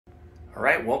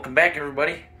Alright, welcome back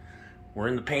everybody. We're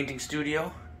in the painting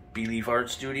studio, Believe Art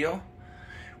Studio.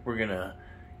 We're gonna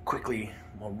quickly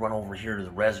run over here to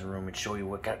the resin room and show you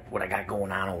what I got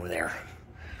going on over there.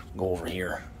 Go over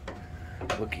here.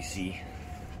 Look, you see.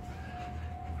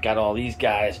 Got all these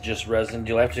guys just resined.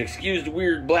 You'll have to excuse the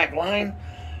weird black line.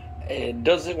 It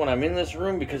does it when I'm in this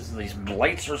room because these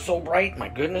lights are so bright. My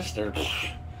goodness, they're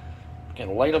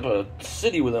gonna light up a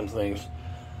city with them things.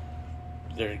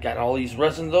 They got all these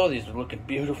resin though. These are looking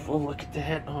beautiful. Look at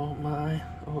that. Oh my.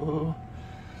 Oh.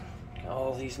 Got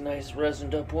all these nice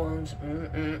resined up ones.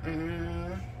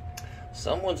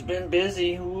 Someone's been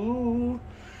busy. Ooh.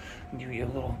 Give you a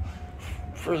little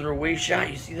further away shot.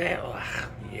 You see that? Oh,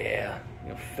 yeah.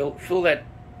 You know, fill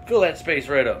that space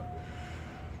right up.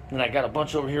 And I got a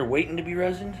bunch over here waiting to be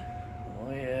resined.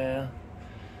 Oh yeah.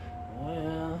 Oh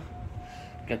yeah.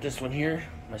 Got this one here.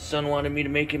 My son wanted me to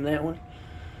make him that one.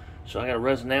 So I gotta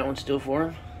resin that one still for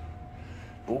him.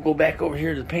 But we'll go back over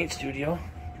here to the paint studio.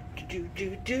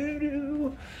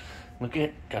 Look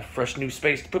at, got fresh new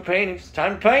space to put paintings.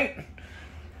 Time to paint.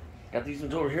 Got these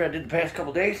ones over here I did the past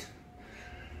couple days.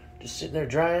 Just sitting there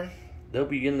drying. They'll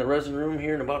be in the resin room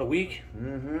here in about a week.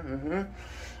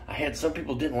 I had some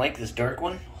people didn't like this dark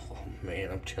one. Oh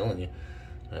man, I'm telling you.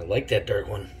 I like that dark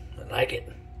one. I like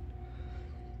it.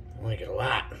 I like it a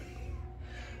lot.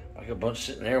 I got a bunch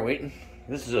sitting there waiting.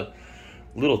 This is a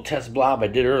little test blob I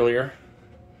did earlier.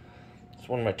 It's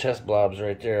one of my test blobs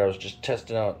right there. I was just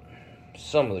testing out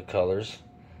some of the colors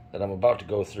that I'm about to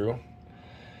go through.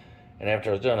 And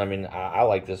after I was done, I mean, I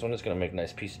like this one. It's going to make a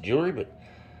nice piece of jewelry, but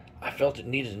I felt it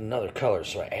needed another color,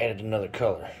 so I added another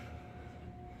color.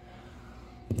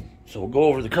 So we'll go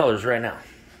over the colors right now.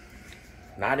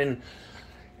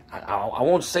 I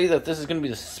won't say that this is going to be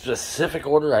the specific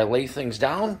order I lay things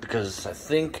down, because I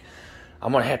think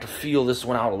I'm going to have to feel this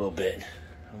one out a little bit.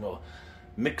 I'm going to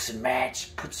mix and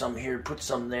match, put some here, put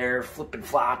some there, flip and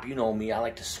flop. You know me, I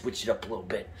like to switch it up a little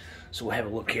bit. So we'll have a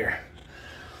look here.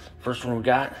 First one we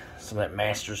got, some of that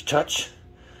Master's Touch.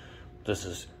 This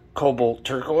is Cobalt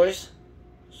Turquoise.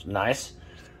 It's nice.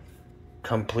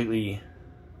 Completely,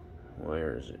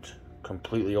 where is it?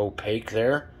 Completely opaque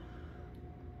there.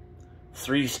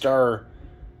 3-star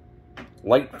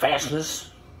light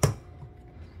fastness.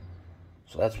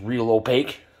 So that's real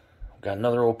opaque. We've got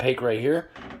another opaque right here.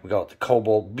 We got the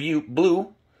Cobalt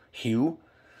Blue hue.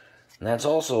 And that's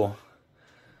also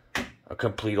a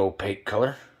complete opaque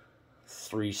color.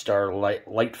 3-star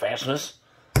light fastness.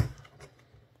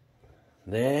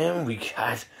 Then we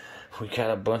got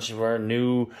a bunch of our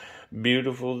new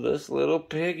beautiful this little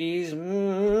piggies.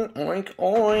 Oink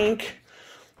oink.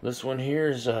 This one here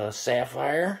is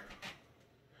Sapphire.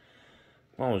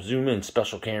 Oh, zoom in,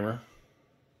 special camera.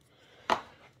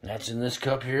 That's in this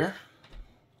cup here.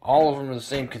 All of them are the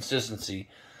same consistency.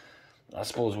 I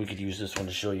suppose we could use this one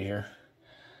to show you here.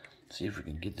 See if we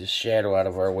can get this shadow out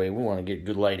of our way. We want to get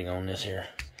good lighting on this here.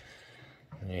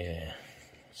 Yeah.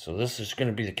 So this is going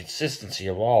to be the consistency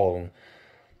of all of them.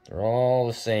 They're all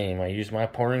the same. I use my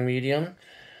pouring medium.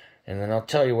 And then I'll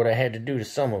tell you what I had to do to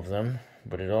some of them.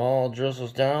 But it all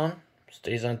drizzles down.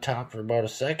 Stays on top for about a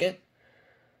second.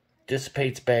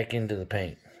 Dissipates back into the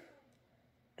paint.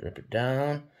 Drip it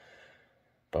down.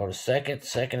 About a second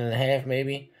and a half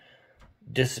maybe.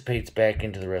 Dissipates back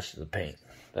into the rest of the paint.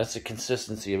 That's the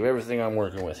consistency of everything I'm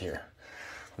working with here.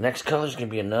 Next color is going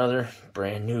to be another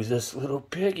brand new this little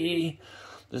piggy.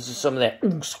 This is some of that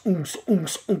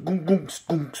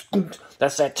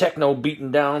that's that techno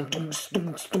beating down.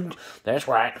 That's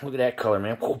right. Look at that color,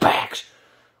 man. Go back.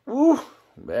 Ooh,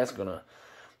 that's gonna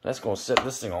set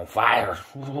this thing on fire.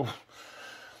 Ooh.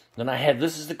 Then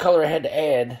this is the color I had to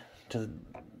add to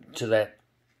that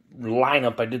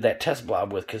lineup I did that test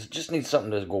blob with, because it just needs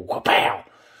something to go pow.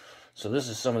 So this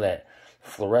is some of that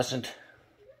fluorescent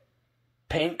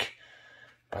pink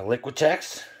by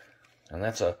Liquitex, and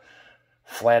that's a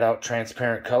flat out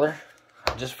transparent color.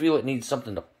 I just feel it needs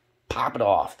something to pop it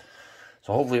off.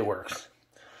 So hopefully it works.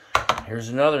 Here's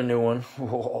another new one.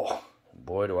 Whoa,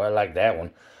 boy, do I like that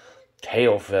one.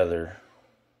 Tail Feather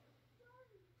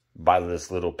by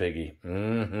this little piggy.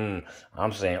 I'm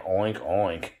saying oink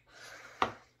oink.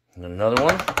 And another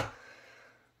one.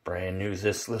 Brand new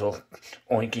this little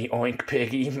oinky oink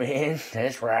piggy, man.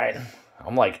 That's right.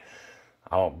 I'm like,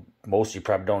 most of you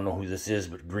probably don't know who this is,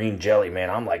 but Green Jelly, man.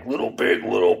 I'm like, little pig,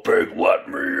 let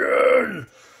me in.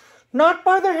 Not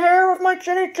by the hair of my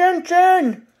chinny chin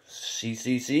chin.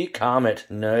 CCC Comet.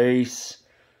 Nice.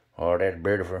 Oh, that's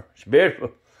beautiful. It's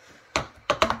beautiful.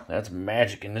 That's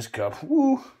magic in this cup.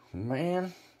 Woo,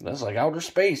 man. That's like outer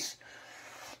space.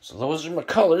 So those are my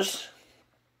colors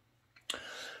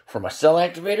for my cell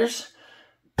activators.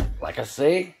 like I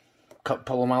say, a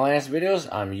couple of my last videos,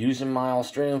 I'm using my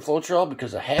Australian Floetrol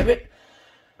because I have it.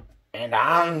 And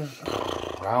I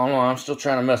don't know, I'm still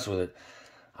trying to mess with it.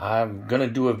 I'm going to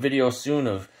do a video soon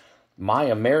of my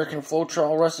American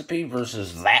Floetrol recipe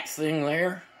versus that thing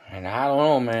there. And I don't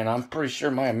know, man. I'm pretty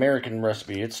sure my American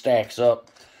recipe, it stacks up.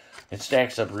 It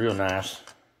stacks up real nice.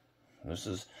 This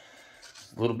is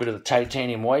a little bit of the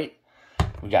titanium white.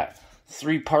 We got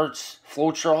 3 parts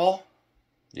Floetrol,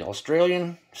 the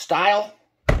Australian style,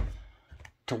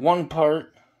 to 1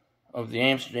 part of the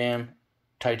Amsterdam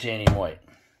titanium white.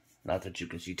 Not that you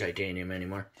can see titanium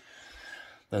anymore.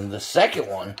 Then the second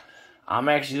one,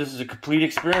 this is a complete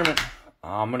experiment.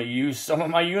 I'm going to use some of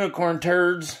my unicorn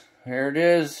turds. Here it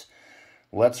is.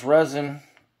 Let's Resin,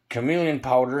 chameleon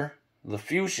powder, the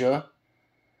fuchsia.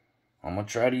 I'm going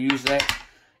to try to use that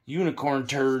unicorn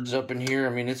turds up in here. I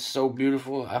mean, it's so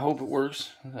beautiful. I hope it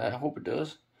works. I hope it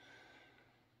does.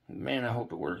 Man, I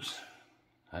hope it works.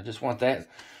 I just want that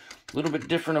a little bit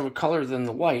different of a color than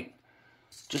the white,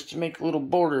 just to make a little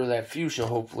border of that fuchsia,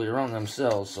 hopefully, around them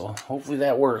cells. So hopefully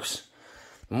that works.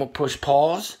 I'm going to push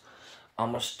pause.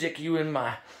 I'm going to stick you in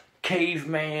my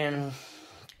caveman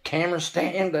camera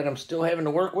stand that I'm still having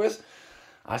to work with.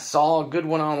 I saw a good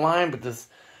one online, but this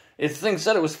thing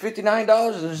said it was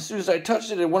 $59, and as soon as I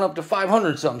touched it, it went up to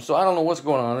 $500 something. So I don't know what's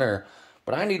going on there.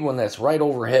 But I need one that's right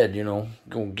overhead, you know,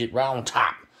 going to get right on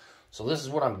top. So this is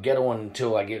what I'm ghettoing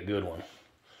until I get a good one.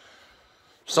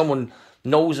 Someone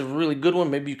knows of a really good one,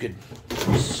 maybe you could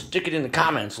stick it in the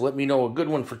comments. Let me know a good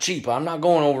one for cheap. I'm not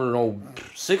going over no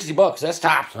 $60. That's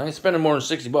tops. I ain't spending more than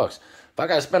 $60. If I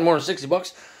gotta spend more than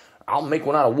 $60, I'll make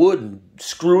one out of wood and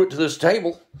screw it to this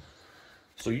table.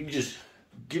 So you just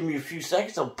give me a few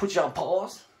seconds. I'll put you on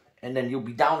pause, and then you'll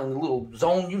be down in the little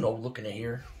zone, you know, looking at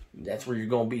here. That's where you're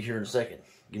gonna be here in a second.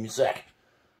 Give me a sec.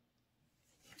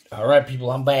 All right, people,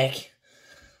 I'm back.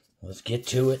 Let's get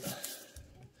to it.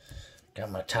 Got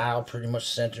my tile pretty much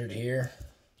centered here.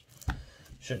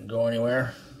 Shouldn't go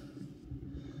anywhere.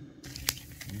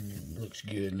 Looks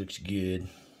good, looks good.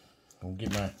 I'll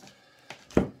get my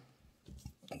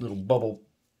little bubbly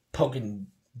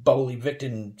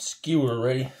evicting skewer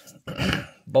ready.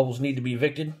 Bubbles need to be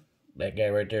evicted. That guy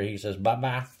right there, he says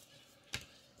bye-bye.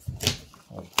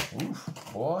 Oh, oof,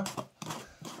 boy.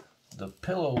 The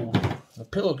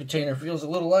pillow container feels a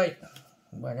little light.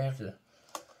 Might have to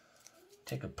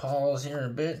take a pause here in a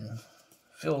bit and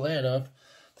fill that up.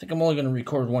 I think I'm only going to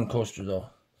record 1 coaster though.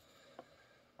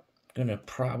 I'm going to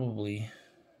probably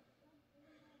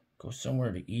go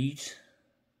somewhere to eat.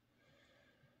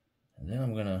 And then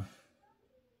I'm going to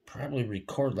probably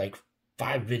record like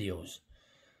 5 videos.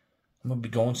 I'm going to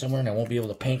be going somewhere and I won't be able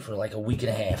to paint for like a week and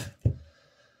a half.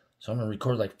 So I'm going to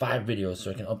record like 5 videos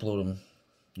so I can upload them,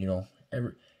 you know,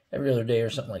 every other day or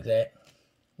something like that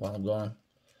while I'm gone.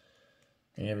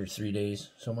 Maybe every 3 days,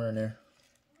 somewhere in there.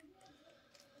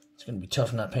 It's going to be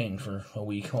tough not painting for a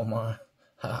week. Oh my.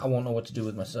 I won't know what to do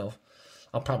with myself.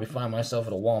 I'll probably find myself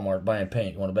at a Walmart buying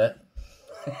paint. You want to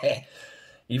bet?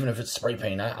 Even if it's spray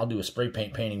paint, I'll do a spray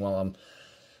paint painting while I'm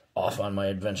off on my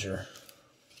adventure.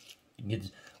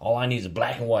 All I need is a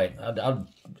black and white. I'll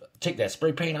take that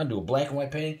spray paint, I'll do a black and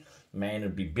white painting. Man,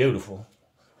 it'd be beautiful.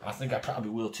 I think I probably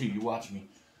will too. You watch me.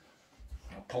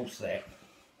 I'll post that.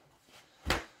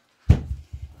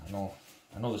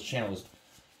 I know this channel is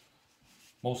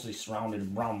mostly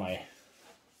surrounded around my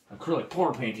acrylic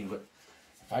pour painting, but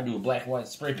if I do a black and white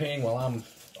spray painting while I'm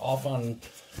off on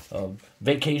a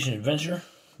vacation adventure,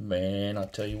 man, I'll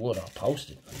tell you what, I'll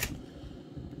post it.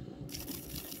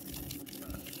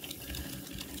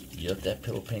 Yep, that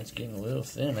pillow paint's getting a little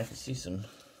thin. I can see some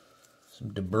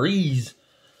debris.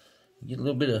 You get a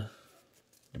little bit of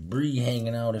debris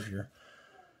hanging out if your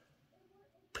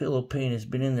pillow paint has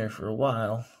been in there for a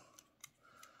while.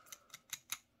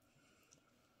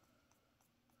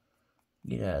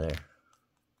 Get out of there.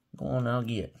 Go on now,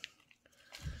 get.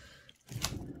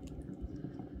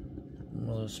 A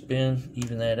little spin,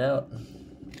 even that out.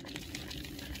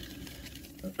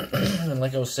 And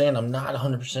like I was saying, I'm not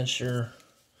 100% sure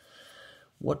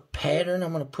what pattern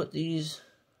I'm going to put these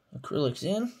acrylics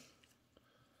in.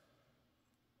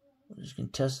 We're just going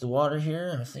to test the water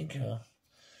here. I think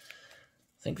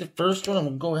the first one I'm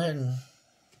going to go ahead and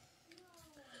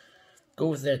go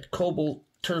with that cobalt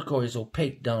turquoise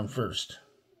opaque down first.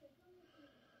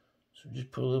 So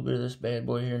just put a little bit of this bad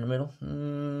boy here in the middle.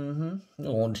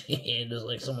 Oh, just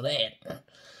like some of that.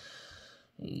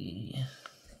 Yeah.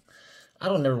 I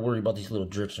don't never worry about these little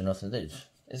drips or nothing.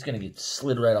 It's going to get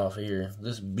slid right off of here.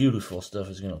 This beautiful stuff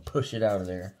is going to push it out of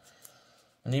there.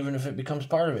 And even if it becomes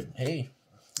part of it, hey,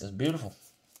 it's beautiful.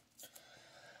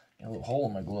 Got a little hole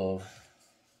in my glove.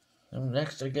 And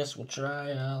next, I guess we'll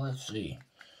try, let's see.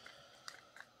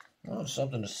 Well,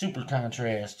 something to super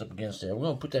contrast up against that. We're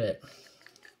going to put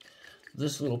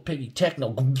this little piggy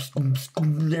techno.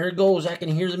 There it goes. I can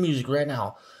hear the music right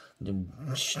now.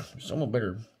 Someone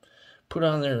better put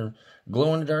on their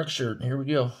glow-in-the-dark shirt. Here we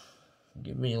go.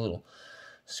 Give me a little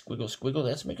squiggle.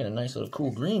 That's making a nice little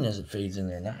cool green as it fades in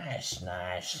there. Nice.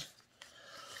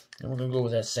 Then we're going to go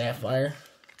with that sapphire.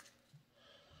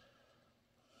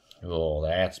 Oh,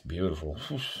 that's beautiful.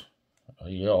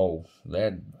 Yo,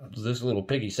 this little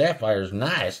piggy sapphire is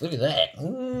nice. Look at that.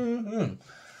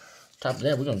 Top of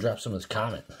that, we're going to drop some of this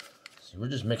Comet. See, we're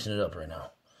just mixing it up right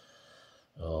now.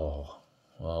 Oh,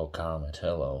 Comet,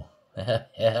 hello.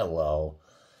 Hello.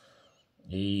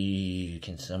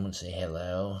 Can someone say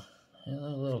hello?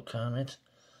 Hello, little Comet.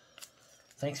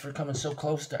 Thanks for coming so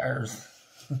close to Earth.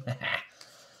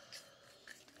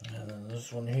 And then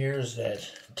this one here is that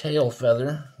tail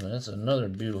feather. That's another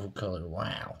beautiful color.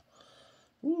 Wow.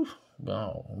 Woo.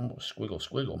 Oh,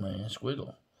 squiggle, man.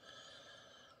 Squiggle.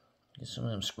 Get some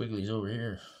of them squigglies over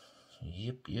here.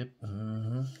 Yep.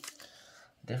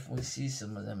 Definitely see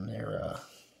some of them there.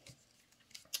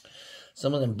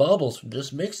 Some of them bubbles from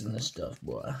just mixing this stuff,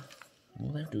 boy.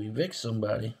 We'll have to evict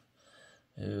somebody.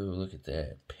 Oh, look at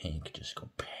that. Pink. Just go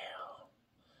pow.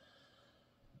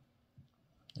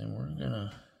 Then we're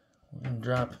gonna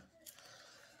drop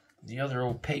the other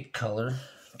opaque color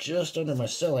just under my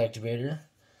cell activator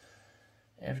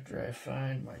after I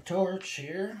find my torch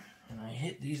here and I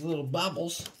hit these little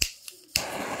bubbles.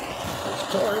 This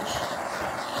torch.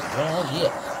 Well,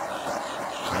 yeah.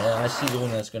 I see the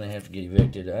one that's going to have to get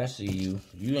evicted. I see you.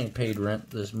 You ain't paid rent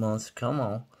this month. Come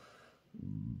on.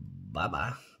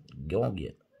 Bye-bye. Go on,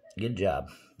 get a job.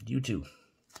 You too.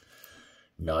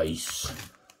 Nice.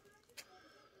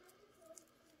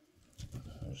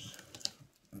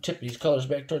 Tip these colors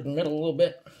back toward the middle a little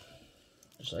bit.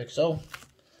 Just like so.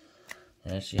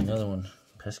 And I see another one.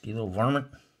 Pesky little varmint.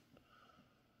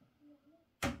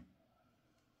 I'll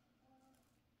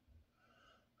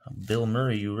Bill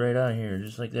Murray you right out here.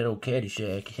 Just like that old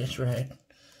Caddyshack. That's right.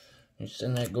 You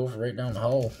send that gopher right down the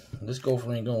hole. This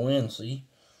gopher ain't gonna win, see?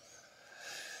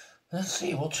 Let's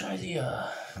see. We'll try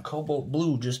the cobalt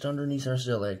blue just underneath our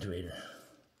cell activator.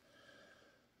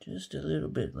 Just a little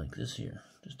bit like this here.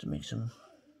 Just to make some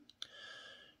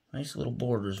nice little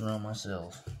borders around my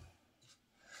cells.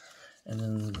 And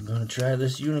then I'm going to try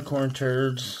this unicorn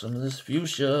turd, some of this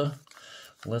fuchsia.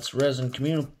 Let's resin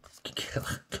chameleon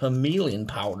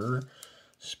powder.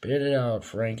 Spit it out,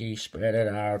 Frankie. Spread it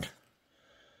out.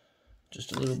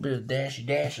 Just a little bit of dash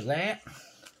of that.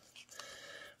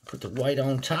 Put the white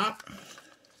on top.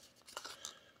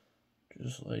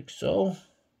 Just like so.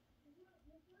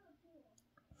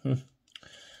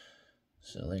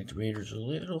 Cell activator's a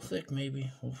little thick,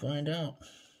 maybe. We'll find out.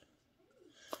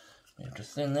 We have to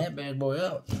thin that bad boy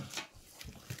out.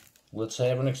 Let's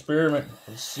have an experiment.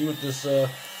 Let's see what this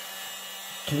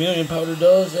chameleon powder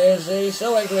does as a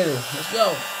cell activator. Let's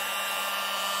go.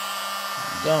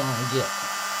 Go on, get.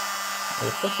 I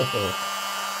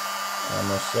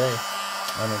must say,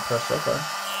 I'm impressed so far.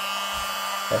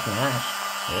 That's nice.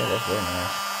 Yeah, that's very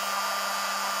nice.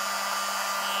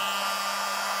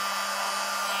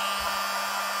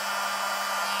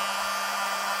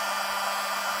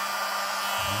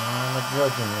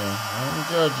 I'm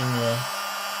judging you.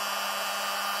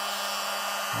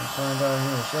 I'll find out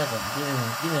here in a second.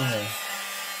 Get in there.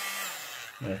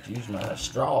 I have to use my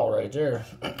straw right there.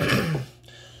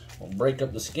 We'll break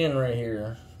up the skin right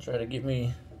here. Try to give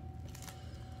me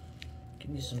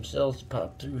some cells to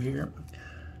pop through here.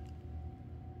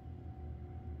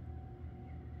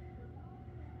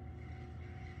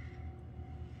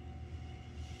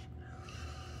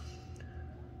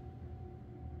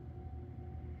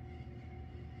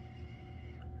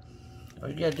 All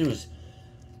you gotta do is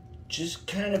just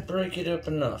kind of break it up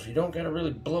enough. You don't gotta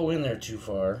really blow in there too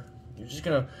far. You're just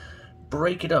gonna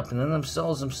break it up, and then them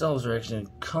cells themselves are actually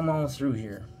gonna come on through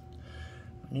here.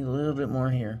 I need a little bit more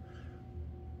here.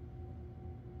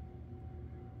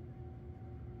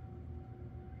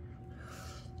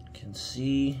 You can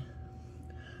see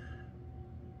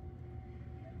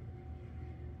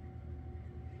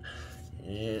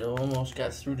it almost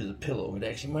got through to the pillow. It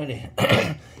actually might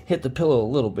have hit the pillow a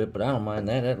little bit, but I don't mind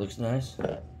that. That looks nice.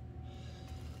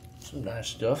 Some nice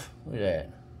stuff. Look at that.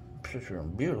 Picture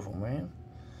them beautiful, man.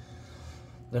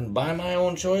 Then by my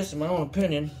own choice and my own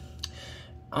opinion,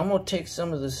 I'm going to take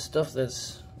some of this stuff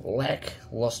that's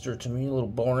lackluster to me, a little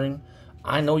boring.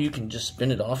 I know you can just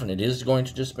spin it off, and it is going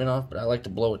to just spin off, but I like to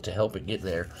blow it to help it get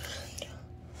there.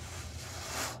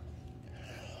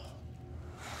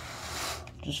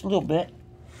 Just a little bit.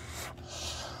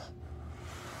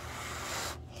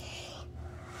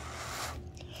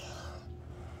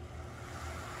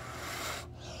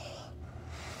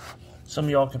 Some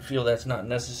of y'all can feel that's not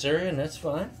necessary, and that's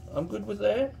fine. I'm good with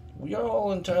that. We are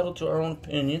all entitled to our own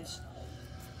opinions.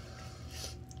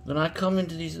 Then I come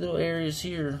into these little areas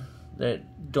here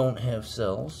that don't have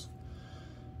cells,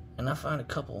 and I find a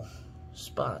couple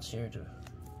spots here to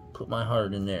put my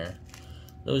heart in there.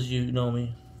 Those of you who know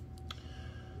me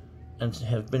and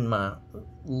have been my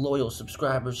loyal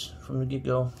subscribers from the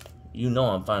get-go, you know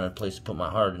I'm finding a place to put my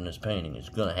heart in this painting. It's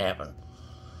gonna happen.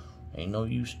 Ain't no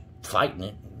use fighting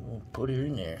it. We'll put it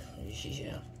in there.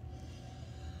 Yeah.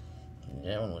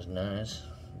 That one was nice.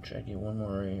 I'll try to get one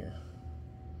more right here.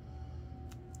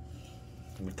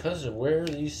 Because of where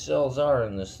these cells are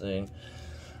in this thing,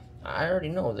 I already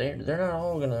know they're not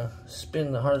all gonna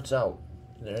spin the hearts out.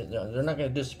 They're not gonna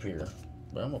disappear.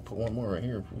 But I'm gonna put one more right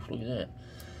here. Look at that.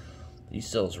 These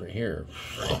cells right here,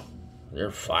 they're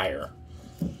fire.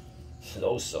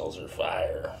 Those cells are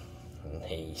fire.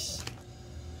 Nice.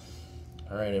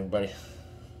 All right, everybody.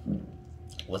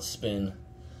 Let's spin.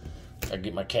 I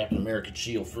get my Captain America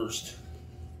shield first.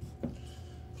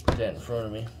 Put that in front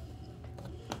of me.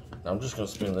 I'm just gonna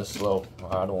spin this slow.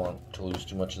 I don't want to lose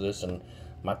too much of this, and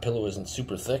my pillow isn't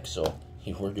super thick, so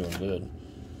we're doing good.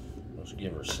 Let's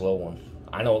give her a slow one.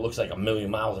 I know it looks like a million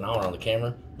miles an hour on the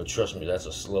camera, but trust me, that's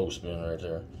a slow spin right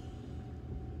there.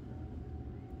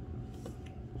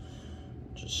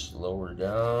 Just slow her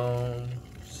down,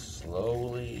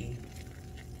 slowly.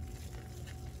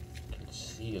 You can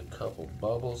see a couple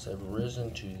bubbles have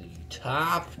risen to the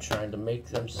top, trying to make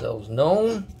themselves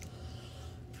known.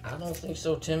 I don't think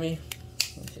so, Timmy.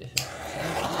 It's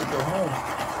time for you to go home.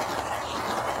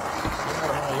 Get out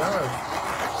of my yard.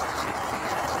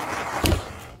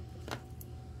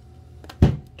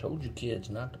 Told you kids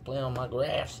not to play on my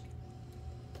grass.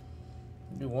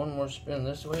 Do one more spin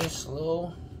this way,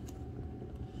 slow.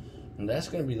 And that's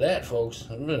going to be that, folks.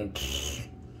 I'm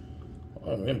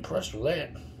impressed with that.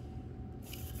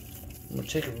 I'm going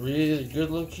to take a really good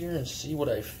look here and see what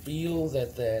I feel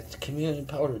that chameleon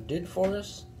powder did for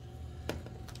us.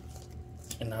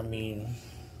 And I mean,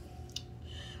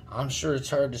 I'm sure it's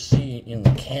hard to see in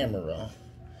the camera,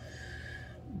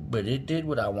 but it did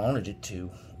what I wanted it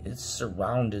to. It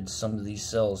surrounded some of these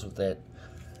cells with that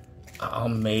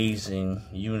amazing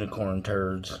unicorn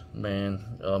turds, man,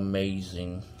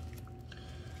 amazing.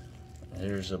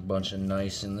 There's a bunch of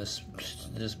nice in this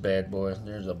bad boy.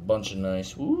 There's a bunch of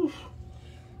nice. Woo,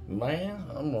 man,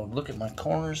 I'm gonna look at my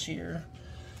corners here,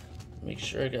 make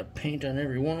sure I got paint on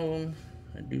every one of them.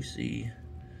 I do see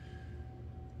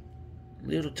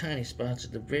little tiny spots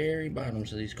at the very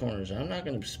bottoms of these corners. I'm not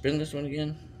going to spin this one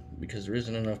again because there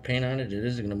isn't enough paint on it. It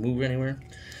isn't going to move anywhere,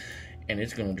 and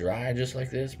it's going to dry just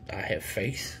like this. I have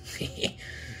faith.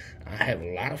 I have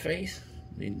a lot of faith.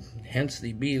 Hence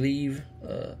the Believe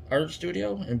art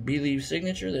studio and Believe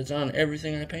signature that's on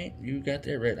everything I paint. You got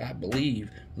that right. I believe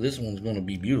this one's going to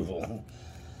be beautiful,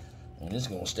 and it's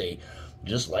going to stay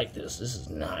just like this. This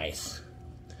is nice.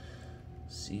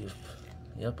 See if,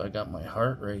 yep, I got my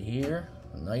heart right here.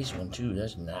 A nice one too.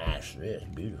 That's nice. That's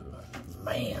beautiful.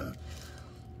 Man,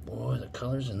 boy, the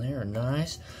colors in there are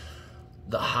nice.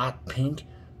 The hot pink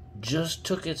just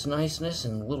took its niceness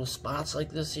in little spots like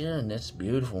this here, and it's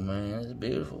beautiful, man. It's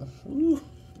beautiful. Woo,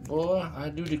 boy, I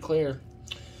do declare,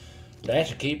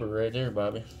 that's a keeper right there,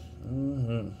 Bobby.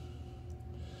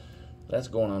 That's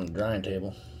going on the drying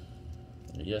table.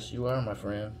 Yes, you are, my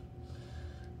friend.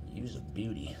 You's a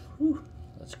beauty. Whew.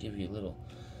 Let's give you a little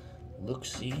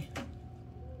look-see.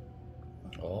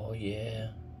 Oh yeah.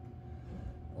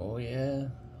 Oh yeah.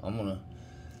 I'm gonna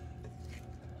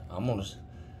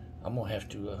have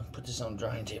to put this on the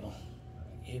drying table.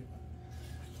 Yep.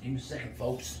 Give me a second,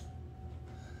 folks.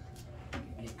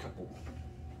 Get a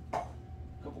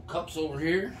couple cups over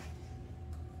here.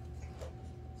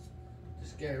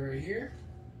 This guy right here.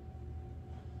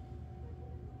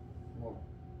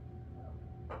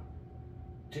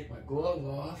 Take my glove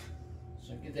off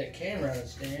so I can get that camera out of the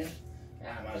stand.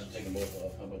 I might as well take them both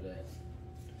off. How about that?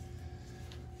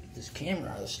 Get this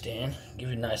camera out of the stand. Give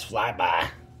you a nice flyby.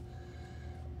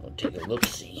 We'll take a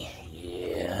look-see.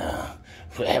 Yeah.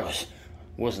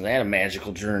 Wasn't that a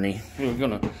magical journey? We're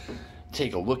gonna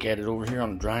take a look at it over here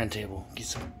on the drying table. Get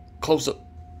some close-up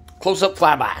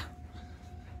flyby.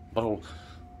 Little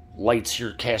lights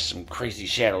here cast some crazy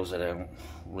shadows that I don't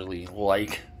really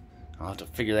like. I'll have to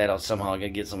figure that out somehow. I gotta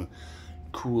get some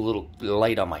cool little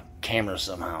light on my camera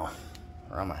somehow,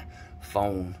 or on my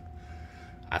phone.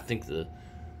 I think the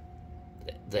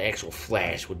actual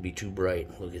flash would be too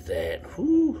bright. Look at that.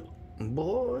 Whoo,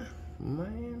 boy,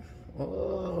 man.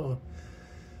 Oh,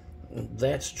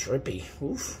 that's trippy.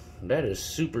 Oof, that is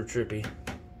super trippy.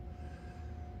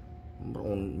 I'm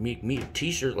gonna make me a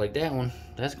t-shirt like that one.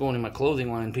 That's going in my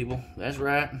clothing line, people. That's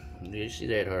right. You see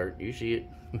that heart? You see it?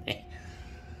 Look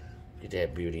at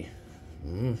that beauty.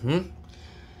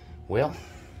 Well,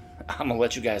 I'm gonna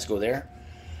let you guys go there.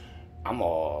 I'm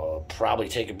gonna probably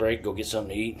take a break, go get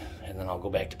something to eat, and then I'll go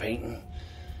back to painting.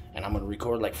 And I'm gonna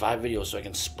record like 5 videos so I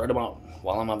can spread them out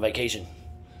while I'm on vacation.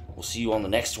 We'll see you on the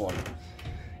next one.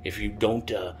 If you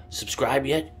don't subscribe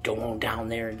yet, go on down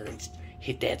there and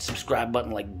hit that subscribe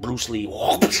button like Bruce Lee.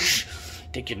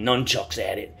 Take your nunchucks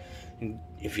at it. And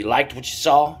if you liked what you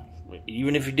saw,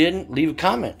 even if you didn't, leave a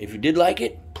comment. If you did like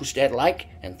it, push that like,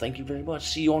 and thank you very much.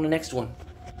 See you on the next one.